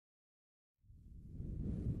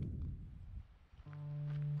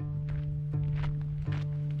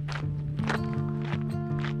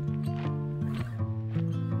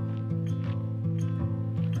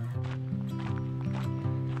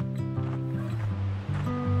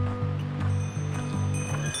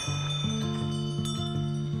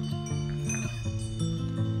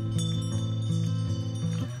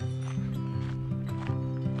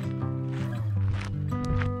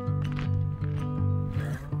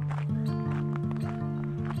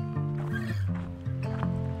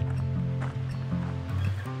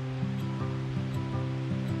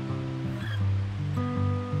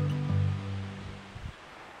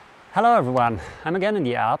Hello everyone, I'm again in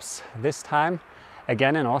the Alps, this time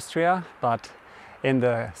again in Austria, but in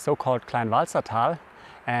the so-called Kleinwalsertal.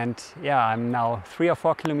 And yeah, I'm now 3 or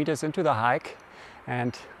 4 kilometers into the hike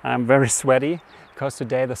and I'm very sweaty because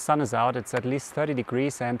today the sun is out. It's at least 30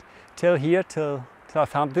 degrees and till I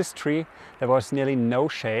found this tree there was nearly no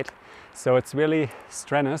shade. So it's really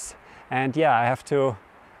strenous and yeah, I have to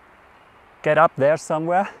get up there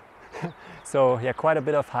somewhere. So yeah, quite a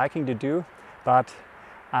bit of hiking to do, but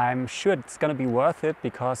I'm sure it's gonna be worth it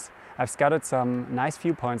because I've scouted some nice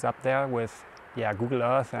viewpoints up there with Google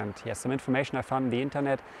Earth and some information I found on the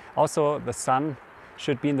internet. Also the sun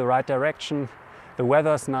should be in the right direction, the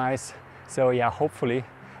weather's nice, so yeah, hopefully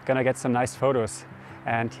gonna get some nice photos.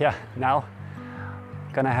 And yeah, now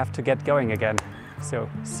gonna have to get going again. So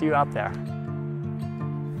see you up there.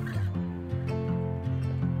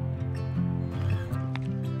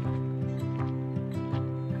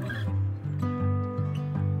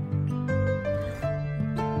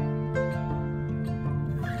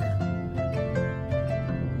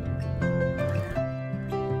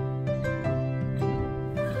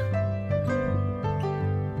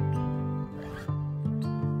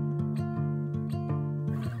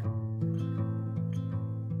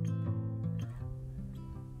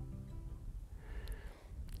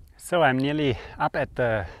 So I'm nearly up at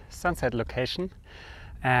the sunset location,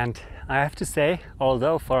 and I have to say,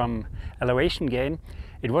 although from elevation gain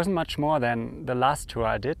it wasn't much more than the last tour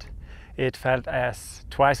I did, it felt as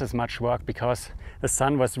twice as much work because the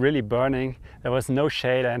sun was really burning, there was no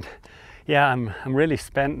shade, and yeah, I'm really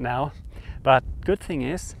spent now. But good thing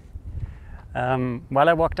is, while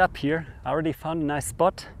I walked up here, I already found a nice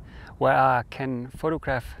spot where I can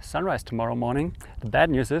photograph sunrise tomorrow morning. The bad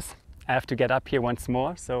news is I have to get up here once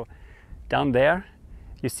more. So down there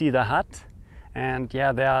you see the hut, and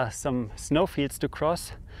yeah, there are some snowfields to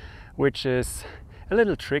cross, which is a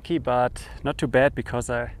little tricky but not too bad because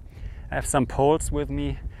I have some poles with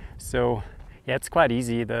me. So yeah, it's quite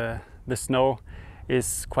easy. The snow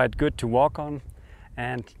is quite good to walk on,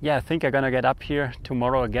 and yeah, I think I'm gonna get up here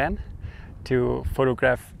tomorrow again to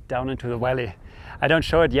photograph down into the valley. I don't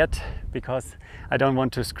show it yet because I don't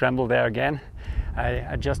want to scramble there again.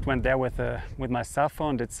 I just went there with my cell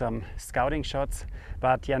phone, did some scouting shots,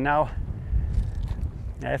 but yeah, now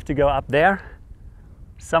I have to go up there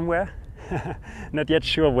somewhere. Not yet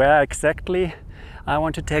sure where exactly I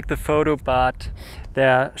want to take the photo, but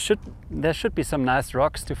there should be some nice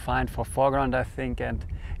rocks to find for foreground, I think. And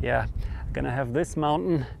yeah, I'm gonna have this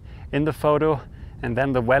mountain in the photo and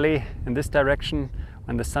then the valley in this direction.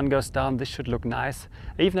 When the sun goes down, this should look nice.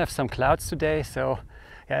 I even have some clouds today, so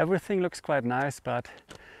yeah, everything looks quite nice. But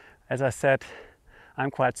as I said, I'm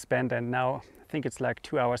quite spent, and now I think it's like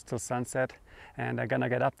 2 hours till sunset, and I'm gonna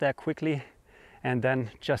get up there quickly and then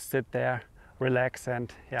just sit there, relax,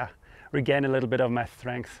 and yeah, regain a little bit of my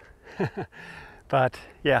strength. But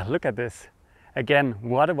yeah, look at this. Again,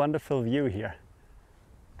 what a wonderful view here.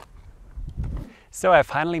 So I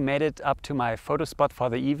finally made it up to my photo spot for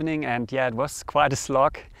the evening, and yeah, it was quite a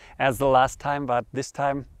slog as the last time, but this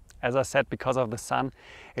time, as I said, because of the sun,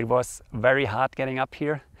 it was very hard getting up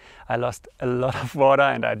here. I lost a lot of water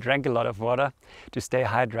and I drank a lot of water to stay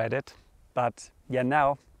hydrated. But yeah,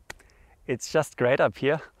 now it's just great up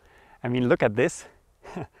here. I mean, look at this.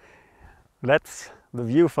 That's the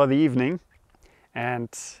view for the evening. And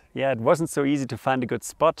yeah, it wasn't so easy to find a good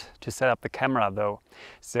spot to set up the camera though.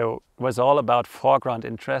 So it was all about foreground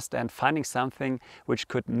interest and finding something which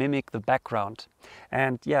could mimic the background.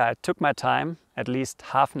 And yeah, I took my time, at least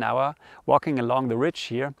half an hour, walking along the ridge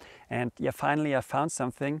here. And yeah, finally I found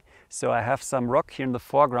something. So I have some rock here in the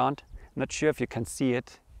foreground. Not sure if you can see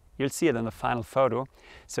it. You'll see it in the final photo.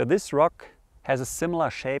 So this rock has a similar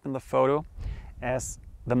shape in the photo as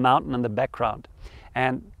the mountain in the background.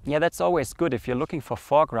 And yeah, that's always good if you're looking for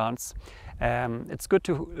foregrounds. It's good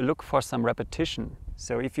to look for some repetition.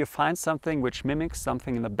 So if you find something which mimics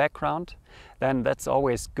something in the background, then that's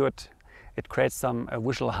always good. It creates some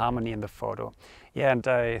visual harmony in the photo. Yeah, and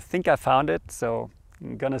I think I found it, so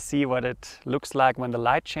I'm gonna see what it looks like when the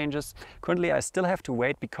light changes. Currently I still have to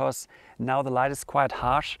wait because now the light is quite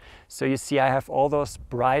harsh. So you see I have all those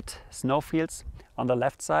bright snowfields on the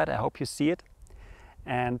left side. I hope you see it.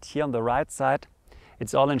 And here on the right side,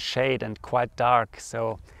 it's all in shade and quite dark.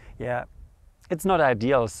 So yeah, it's not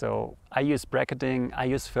ideal. So I use bracketing, I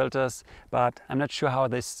use filters, but I'm not sure how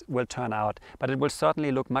this will turn out. But it will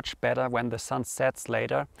certainly look much better when the sun sets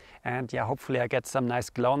later. And yeah, hopefully I get some nice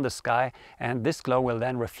glow in the sky. And this glow will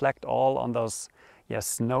then reflect all on those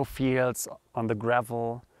snow fields, on the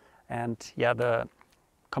gravel. And yeah, the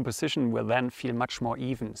composition will then feel much more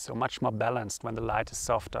even, so much more balanced when the light is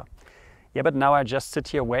softer. Yeah, but now I just sit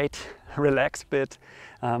here, wait, relax a bit.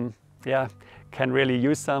 Yeah, can really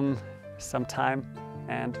use some time,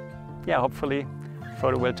 and yeah, hopefully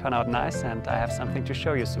photo will turn out nice and I have something to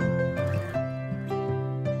show you soon.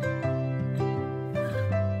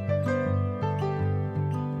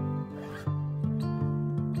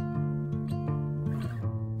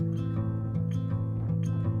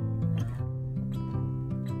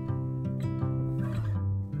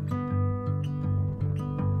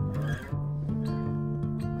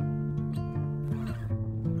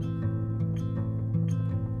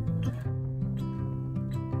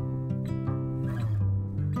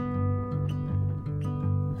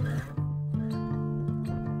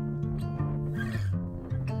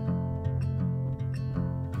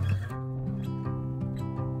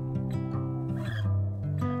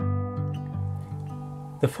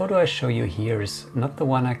 The photo I show you here is not the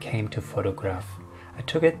one I came to photograph. I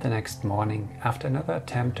took it the next morning after another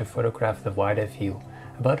attempt to photograph the wider view,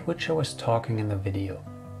 about which I was talking in the video.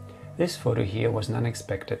 This photo here was an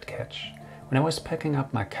unexpected catch. When I was packing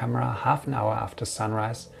up my camera half an hour after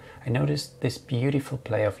sunrise, I noticed this beautiful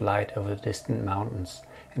play of light over the distant mountains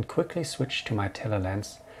and quickly switched to my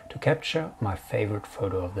telelens to capture my favorite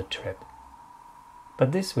photo of the trip.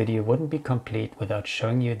 But this video wouldn't be complete without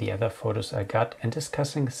showing you the other photos I got and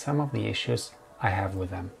discussing some of the issues I have with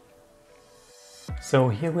them. So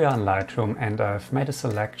here we are in Lightroom, and I've made a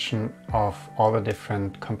selection of all the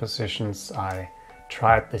different compositions I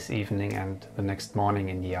tried this evening and the next morning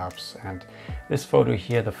in the Alps. And this photo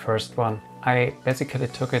here, the first one, I basically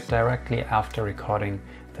took it directly after recording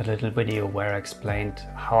the little video where I explained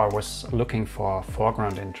how I was looking for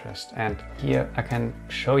foreground interest. And here I can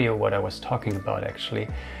show you what I was talking about actually.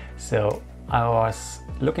 So I was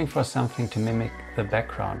looking for something to mimic the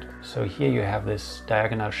background. So here you have this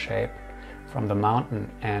diagonal shape from the mountain,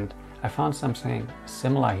 and I found something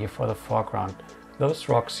similar here for the foreground. Those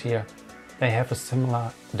rocks here, they have a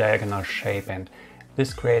similar diagonal shape, and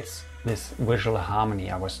this creates this visual harmony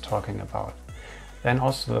I was talking about. Then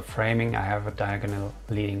also the framing, I have a diagonal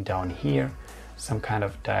leading down here, some kind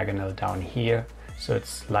of diagonal down here, so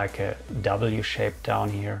it's like a W shape down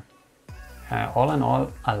here. All in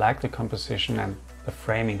all, I like the composition and the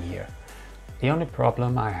framing here. The only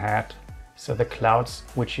problem I had, so the clouds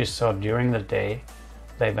which you saw during the day,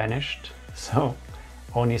 they vanished. So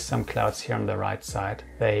only some clouds here on the right side,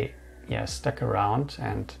 they stuck around,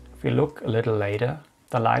 and if you look a little later,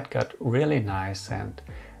 the light got really nice. And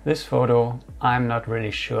this photo I'm not really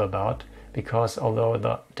sure about, because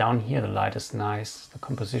although down here the light is nice, the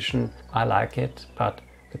composition I like it, but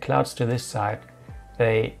the clouds to this side,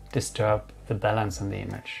 they disturb the balance in the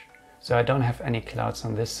image. So I don't have any clouds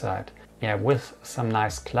on this side. Yeah, with some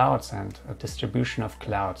nice clouds and a distribution of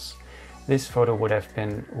clouds, this photo would have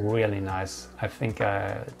been really nice. I think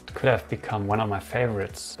it could have become one of my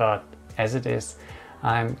favorites, but as it is,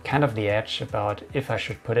 I'm kind of the edge about if I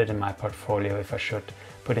should put it in my portfolio, if I should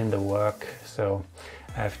put in the work. So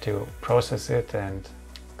I have to process it, and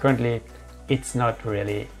currently it's not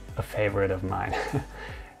really a favorite of mine.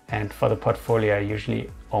 And for the portfolio I usually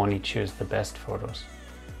only choose the best photos.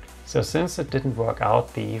 So since it didn't work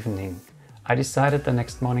out the evening, I decided the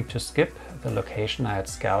next morning to skip the location I had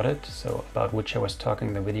scouted, so about which I was talking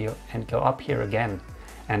in the video, and go up here again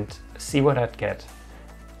and see what I'd get.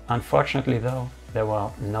 Unfortunately though, there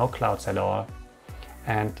were no clouds at all,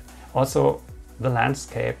 and also the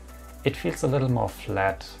landscape, it feels a little more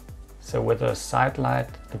flat. So with the side light,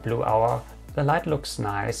 the blue hour, the light looks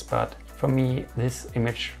nice, but for me this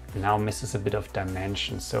image now misses a bit of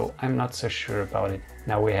dimension, so I'm not so sure about it.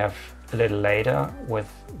 Now we have a little later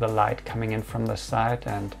with the light coming in from the side,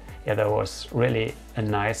 and yeah, there was really a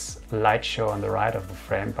nice light show on the right of the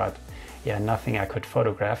frame, but yeah, nothing I could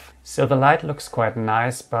photograph. So the light looks quite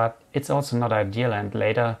nice, but it's also not ideal. And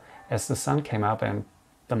later, as the sun came up and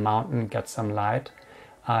the mountain got some light,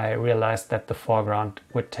 I realized that the foreground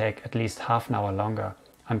would take at least half an hour longer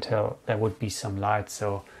until there would be some light.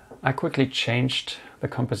 So I quickly changed the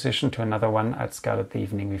composition to another one I'd scouted the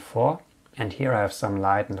evening before. And here I have some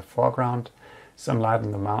light in the foreground, some light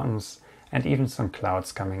in the mountains, and even some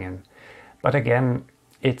clouds coming in. But again,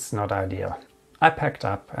 it's not ideal. I packed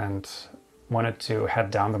up and wanted to head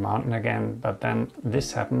down the mountain again, but then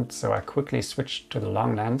this happened, so I quickly switched to the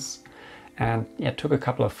long lens and took a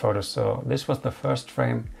couple of photos. So this was the first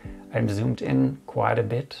frame. I zoomed in quite a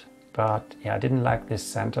bit, but I didn't like this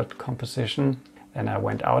centered composition. Then I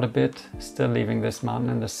went out a bit, still leaving this mountain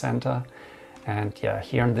in the center. And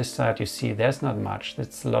here on this side you see there's not much,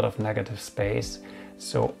 it's a lot of negative space.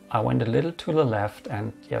 So I went a little to the left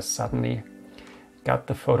and suddenly got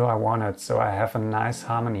the photo I wanted. So I have a nice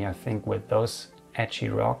harmony, I think, with those edgy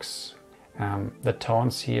rocks The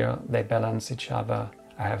tones here, they balance each other.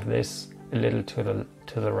 I have this a little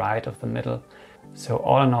to the right of the middle. So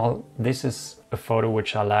all in all, this is a photo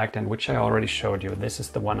which I liked and which I already showed you. This is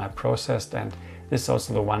the one I processed, and this is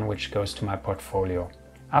also the one which goes to my portfolio.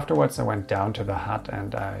 Afterwards I went down to the hut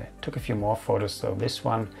and I took a few more photos. So this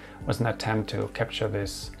one was an attempt to capture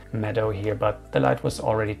this meadow here, but the light was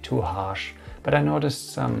already too harsh. But I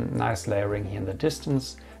noticed some nice layering here in the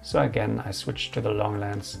distance. So again I switched to the long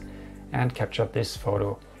lens and captured this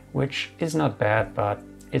photo, which is not bad, but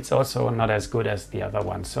it's also not as good as the other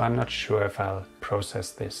one. So I'm not sure if I'll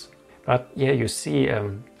process this. But yeah, you see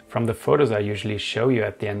from the photos I usually show you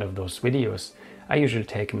at the end of those videos, I usually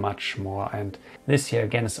take much more. And this here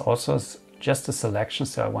again is also just a selection,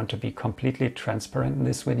 so I want to be completely transparent in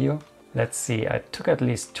this video. Let's see, I took at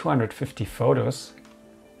least 250 photos,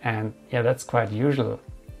 and yeah, that's quite usual.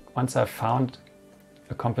 Once I've found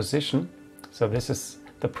a composition, so this is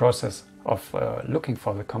the process of looking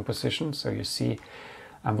for the composition. So you see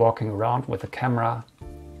I'm walking around with the camera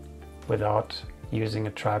without using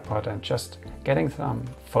a tripod and just getting some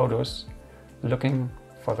photos, looking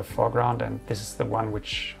for the foreground, and this is the one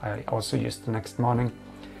which I also used the next morning.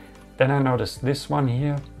 Then I noticed this one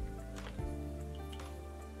here,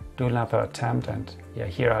 do another attempt, and yeah,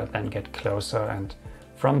 here I then get closer, and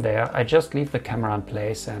from there I just leave the camera in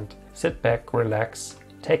place and sit back, relax,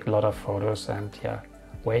 take a lot of photos, and yeah,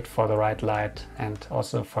 wait for the right light and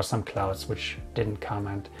also for some clouds which didn't come.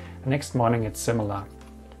 And the next morning it's similar.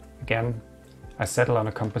 Again, I settle on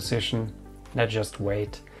a composition and I just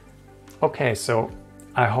wait. Okay, so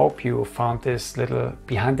I hope you found this little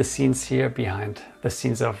behind the scenes here, behind the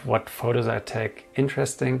scenes of what photos I take,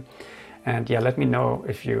 interesting. And yeah, let me know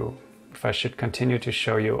if I should continue to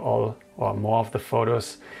show you all or more of the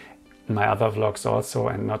photos in my other vlogs also,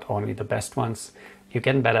 and not only the best ones. You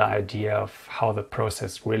get a better idea of how the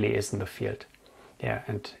process really is in the field. Yeah,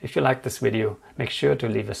 and if you like this video, make sure to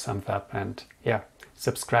leave a thumbs up and yeah,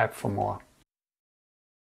 subscribe for more.